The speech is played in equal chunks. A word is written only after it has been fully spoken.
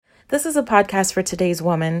This is a podcast for today's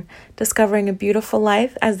woman, discovering a beautiful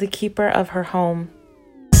life as the keeper of her home.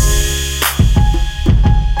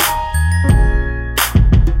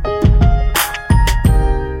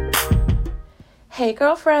 Hey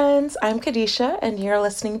girlfriends, I'm Kadisha and you're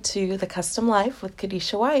listening to The Custom Life with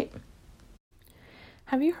Kadisha White.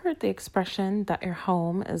 Have you heard the expression that your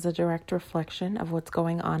home is a direct reflection of what's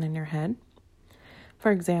going on in your head?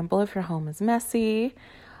 For example, if your home is messy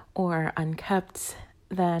or unkept,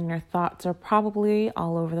 then your thoughts are probably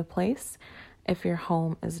all over the place. If your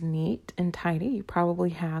home is neat and tidy, you probably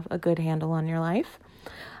have a good handle on your life.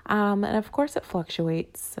 And of course, it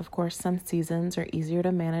fluctuates. Of course, some seasons are easier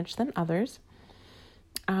to manage than others.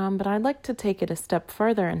 But I'd like to take it a step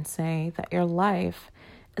further and say that your life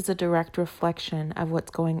is a direct reflection of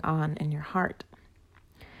what's going on in your heart.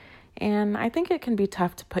 And I think it can be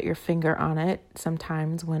tough to put your finger on it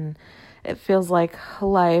sometimes when it feels like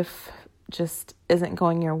life just isn't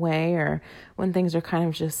going your way, or when things are kind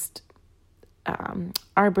of just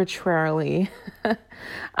arbitrarily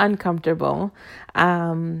uncomfortable.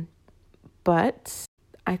 But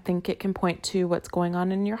I think it can point to what's going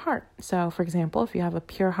on in your heart. So, for example, if you have a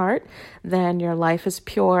pure heart, then your life is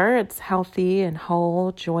pure, it's healthy and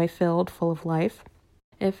whole, joy-filled, full of life.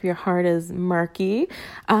 If your heart is murky,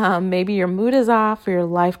 maybe your mood is off, or your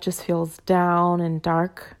life just feels down and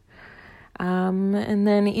dark. And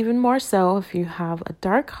then even more so, if you have a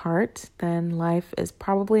dark heart, then life is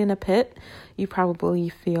probably in a pit. You probably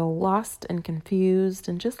feel lost and confused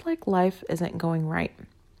and just like life isn't going right.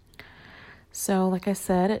 So like I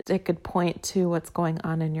said, it could point to what's going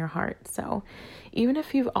on in your heart. So even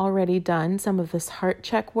if you've already done some of this heart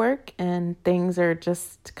check work and things are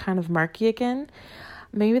just kind of murky again,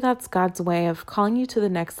 maybe that's God's way of calling you to the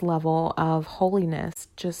next level of holiness,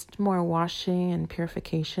 just more washing and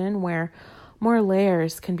purification, where more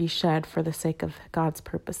layers can be shed for the sake of God's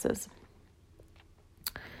purposes.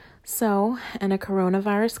 So, in a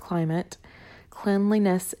coronavirus climate,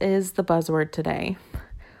 cleanliness is the buzzword today.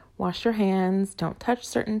 Wash your hands, don't touch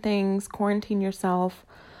certain things, quarantine yourself,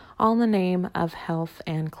 all in the name of health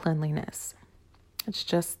and cleanliness. It's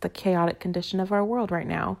just the chaotic condition of our world right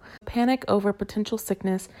now. Panic over potential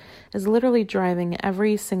sickness is literally driving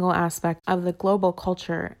every single aspect of the global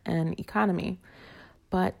culture and economy.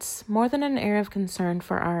 But more than an area of concern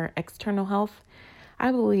for our external health,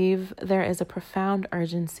 I believe there is a profound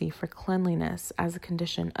urgency for cleanliness as a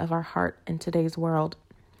condition of our heart in today's world.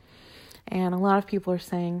 And a lot of people are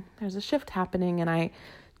saying there's a shift happening, and I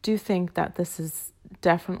do think that this is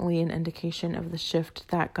definitely an indication of the shift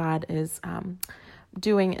that God is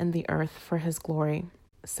doing in the earth for his glory.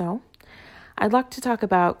 So I'd like to talk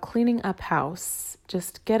about cleaning up house,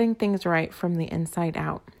 just getting things right from the inside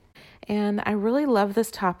out. And I really love this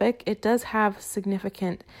topic. It does have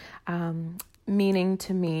significant meaning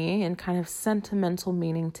to me and kind of sentimental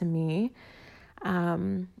meaning to me,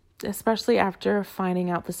 especially after finding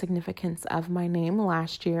out the significance of my name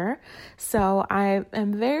last year. So I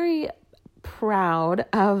am very proud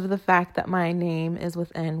of the fact that my name is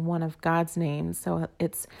within one of God's names. So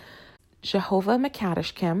it's Jehovah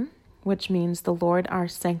Mekadishkim, which means the Lord our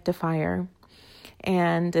sanctifier.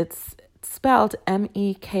 And it's spelled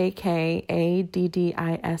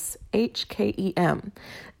Mekkaddishkem.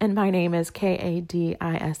 And my name is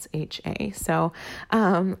Kadisha. So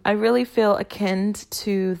I really feel akin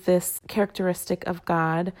to this characteristic of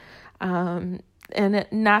God. And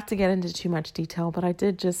not to get into too much detail, but I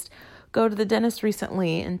did just go to the dentist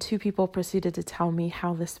recently, and two people proceeded to tell me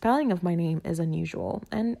how the spelling of my name is unusual.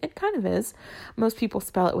 And it kind of is. Most people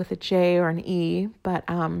spell it with a J or an E, but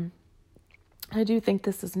I do think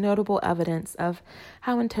this is notable evidence of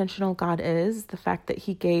how intentional God is, the fact that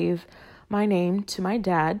he gave my name to my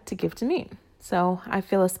dad to give to me. So I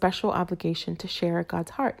feel a special obligation to share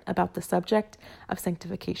God's heart about the subject of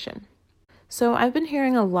sanctification. So I've been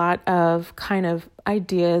hearing a lot of kind of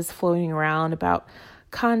ideas floating around about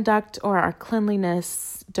conduct or our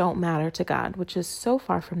cleanliness don't matter to God, which is so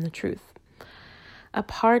far from the truth. A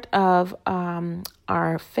part of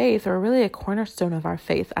our faith, or really a cornerstone of our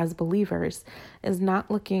faith as believers, is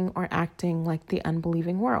not looking or acting like the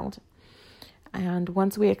unbelieving world. And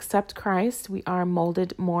once we accept Christ, we are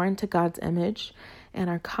molded more into God's image, and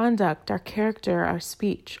our conduct, our character, our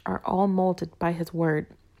speech are all molded by his word.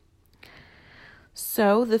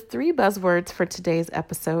 So the three buzzwords for today's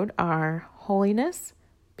episode are holiness,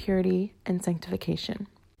 purity, and sanctification.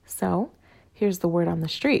 So here's the word on the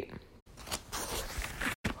street.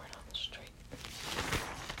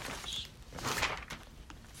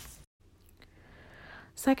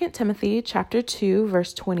 2 Timothy chapter 2,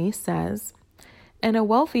 verse 20 says, "In a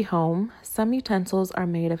wealthy home, some utensils are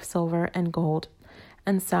made of silver and gold,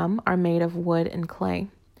 and some are made of wood and clay.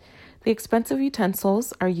 The expensive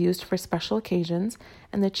utensils are used for special occasions,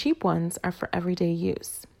 and the cheap ones are for everyday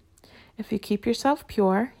use. If you keep yourself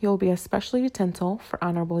pure, you will be a special utensil for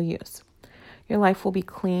honorable use. Your life will be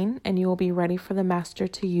clean, and you will be ready for the Master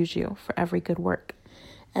to use you for every good work.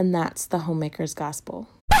 And that's the homemaker's gospel,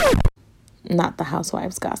 not the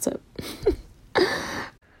housewife's gossip.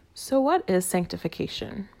 So what is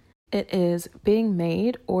sanctification? It is being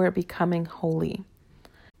made or becoming holy.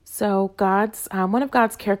 So one of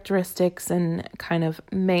God's characteristics and kind of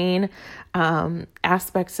main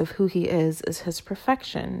aspects of who he is his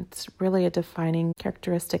perfection. It's really a defining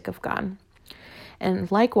characteristic of God.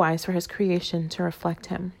 And likewise for his creation to reflect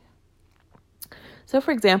him. So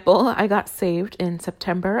for example, I got saved in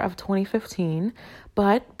September of 2015,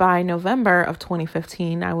 but by November of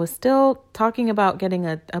 2015, I was still talking about getting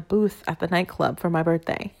a booth at the nightclub for my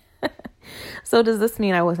birthday. So does this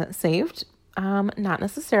mean I wasn't saved? Not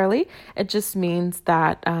necessarily. It just means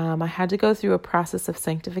that I had to go through a process of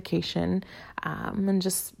sanctification and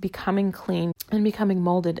just becoming clean and becoming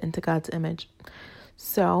molded into God's image.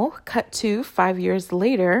 So cut to 5 years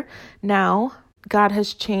later, now God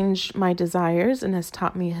has changed my desires and has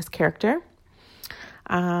taught me his character.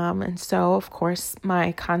 And so, of course,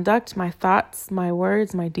 my conduct, my thoughts, my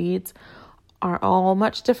words, my deeds are all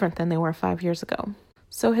much different than they were 5 years ago.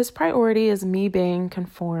 So his priority is me being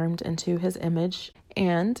conformed into his image,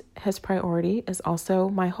 and his priority is also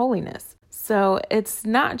my holiness. So it's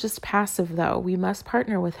not just passive, though. We must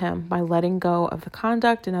partner with him by letting go of the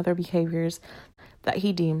conduct and other behaviors that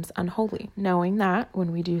he deems unholy, knowing that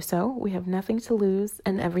when we do so, we have nothing to lose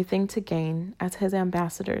and everything to gain as his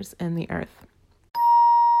ambassadors in the earth.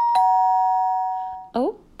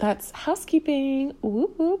 Oh, that's housekeeping.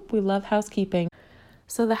 Whoop, whoop. We love housekeeping.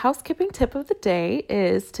 So the housekeeping tip of the day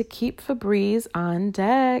is to keep Febreze on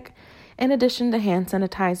deck. In addition to hand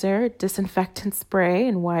sanitizer, disinfectant spray,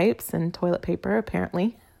 and wipes, and toilet paper,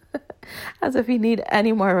 apparently. As if you need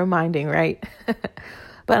any more reminding, right?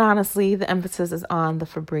 But honestly, the emphasis is on the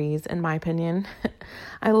Febreze, in my opinion.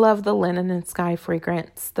 I love the linen and sky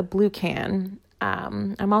fragrance, the blue can.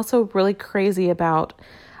 I'm also really crazy about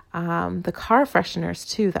the car fresheners,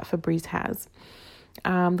 too, that Febreze has.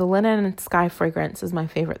 The linen and sky fragrance is my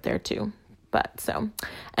favorite there, too. But so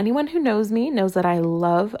anyone who knows me knows that I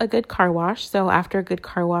love a good car wash. So after a good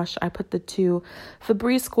car wash, I put the 2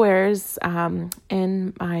 Febreze squares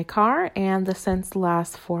in my car, and the scents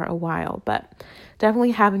last for a while. But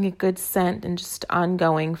definitely having a good scent and just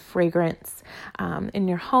ongoing fragrance in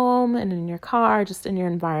your home and in your car, just in your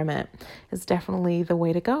environment, is definitely the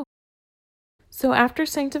way to go. So after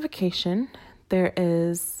sanctification, there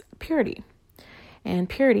is purity. And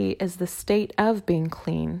purity is the state of being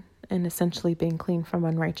clean, and essentially being clean from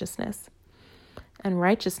unrighteousness. And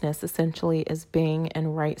righteousness essentially is being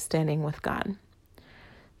in right standing with God.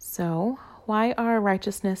 So why are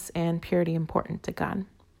righteousness and purity important to God?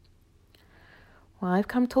 Well, I've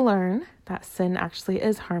come to learn that sin actually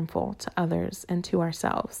is harmful to others and to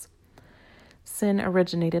ourselves. Sin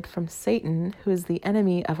originated from Satan, who is the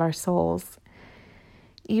enemy of our souls.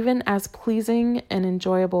 Even as pleasing and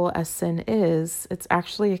enjoyable as sin is, it's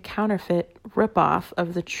actually a counterfeit ripoff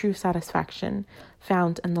of the true satisfaction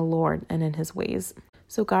found in the Lord and in his ways.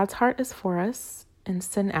 So God's heart is for us, and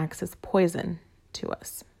sin acts as poison to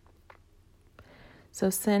us.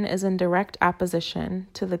 So sin is in direct opposition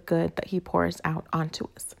to the good that he pours out onto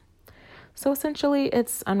us. So essentially,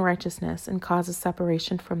 it's unrighteousness and causes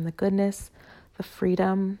separation from the goodness, the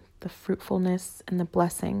freedom, the fruitfulness, and the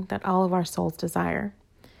blessing that all of our souls desire.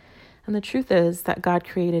 And the truth is that God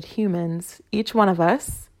created humans, each one of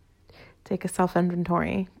us. Take a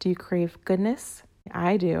self-inventory. Do you crave goodness?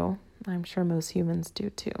 I do. I'm sure most humans do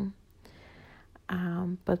too.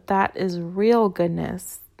 But that is real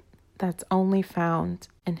goodness that's only found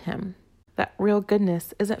in him. That real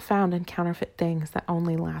goodness isn't found in counterfeit things that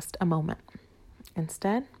only last a moment.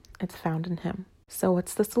 Instead, it's found in him. So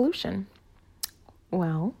what's the solution?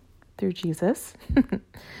 Well, through Jesus.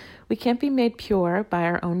 We can't be made pure by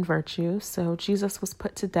our own virtue, so Jesus was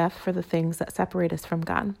put to death for the things that separate us from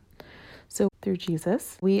God. So through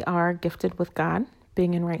Jesus, we are gifted with God,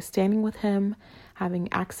 being in right standing with him, having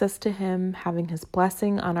access to him, having his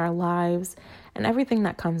blessing on our lives, and everything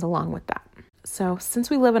that comes along with that. So since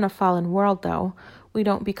we live in a fallen world, though, we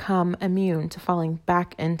don't become immune to falling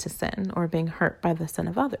back into sin or being hurt by the sin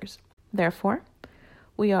of others. Therefore,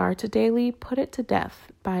 we are to daily put it to death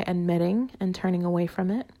by admitting and turning away from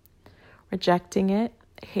it, rejecting it,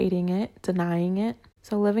 hating it, denying it.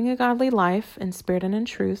 So living a godly life in spirit and in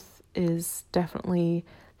truth is definitely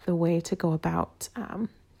the way to go about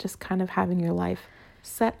just kind of having your life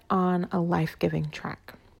set on a life-giving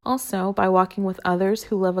track. Also, by walking with others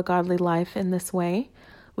who live a godly life in this way,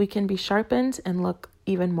 we can be sharpened and look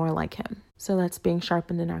even more like him. So that's being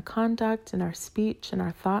sharpened in our conduct, in our speech, and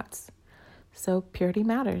our thoughts. So purity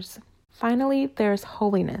matters. Finally, there's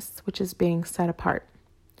holiness, which is being set apart.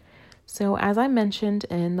 So as I mentioned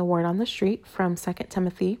in the word on the street from 2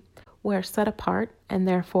 Timothy, we're set apart and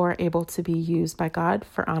therefore able to be used by God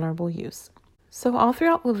for honorable use. So all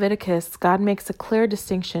throughout Leviticus, God makes a clear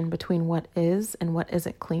distinction between what is and what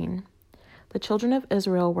isn't clean. The children of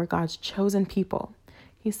Israel were God's chosen people.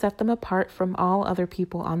 He set them apart from all other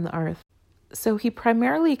people on the earth. So he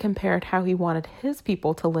primarily compared how he wanted his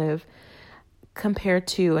people to live compared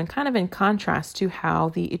to and kind of in contrast to how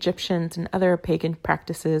the Egyptians and other pagan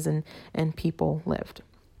practices and people lived.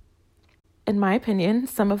 In my opinion,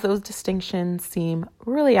 some of those distinctions seem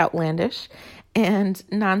really outlandish and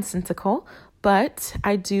nonsensical, but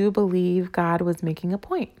I do believe God was making a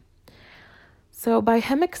point. So by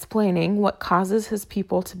him explaining what causes his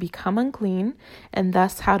people to become unclean and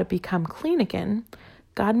thus how to become clean again,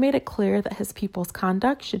 God made it clear that his people's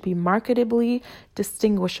conduct should be marketably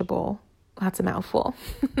distinguishable, that's a mouthful,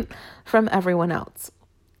 from everyone else.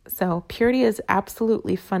 So purity is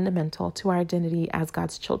absolutely fundamental to our identity as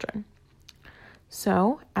God's children.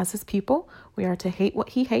 So as his people, we are to hate what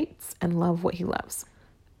he hates and love what he loves.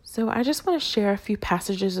 So I just want to share a few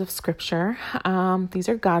passages of scripture. These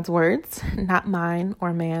are God's words, not mine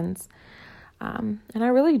or man's. And I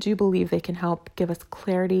really do believe they can help give us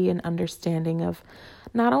clarity and understanding of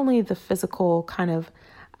not only the physical kind of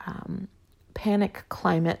panic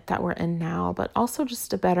climate that we're in now, but also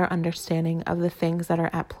just a better understanding of the things that are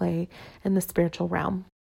at play in the spiritual realm.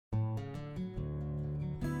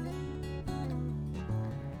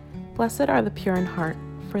 Blessed are the pure in heart,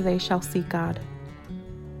 for they shall see God.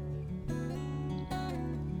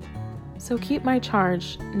 So keep my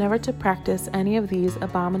charge, never to practice any of these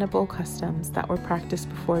abominable customs that were practiced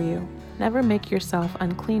before you. Never make yourself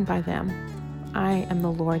unclean by them. I am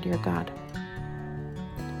the Lord your God.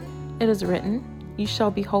 It is written, you shall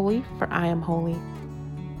be holy, for I am holy.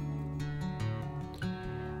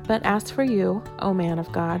 But as for you, O man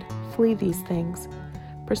of God, flee these things.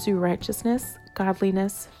 Pursue righteousness,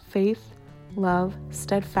 godliness, faith, love,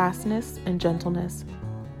 steadfastness, and gentleness.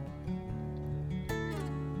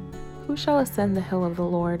 Who shall ascend the hill of the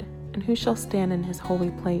Lord, and who shall stand in his holy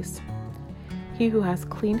place? He who has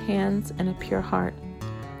clean hands and a pure heart,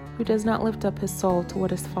 who does not lift up his soul to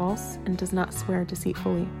what is false and does not swear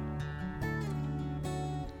deceitfully.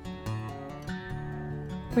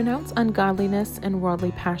 Renounce ungodliness and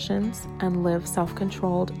worldly passions, and live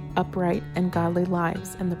self-controlled, upright, and godly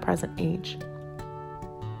lives in the present age.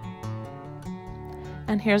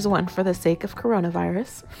 And here's one for the sake of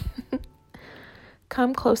coronavirus.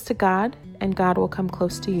 Come close to God, and God will come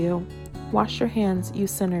close to you. Wash your hands, you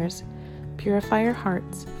sinners. Purify your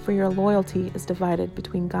hearts, for your loyalty is divided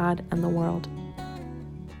between God and the world.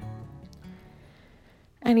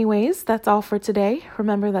 Anyways, that's all for today.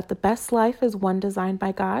 Remember that the best life is one designed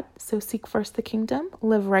by God, so seek first the kingdom,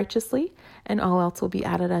 live righteously, and all else will be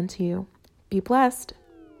added unto you. Be blessed.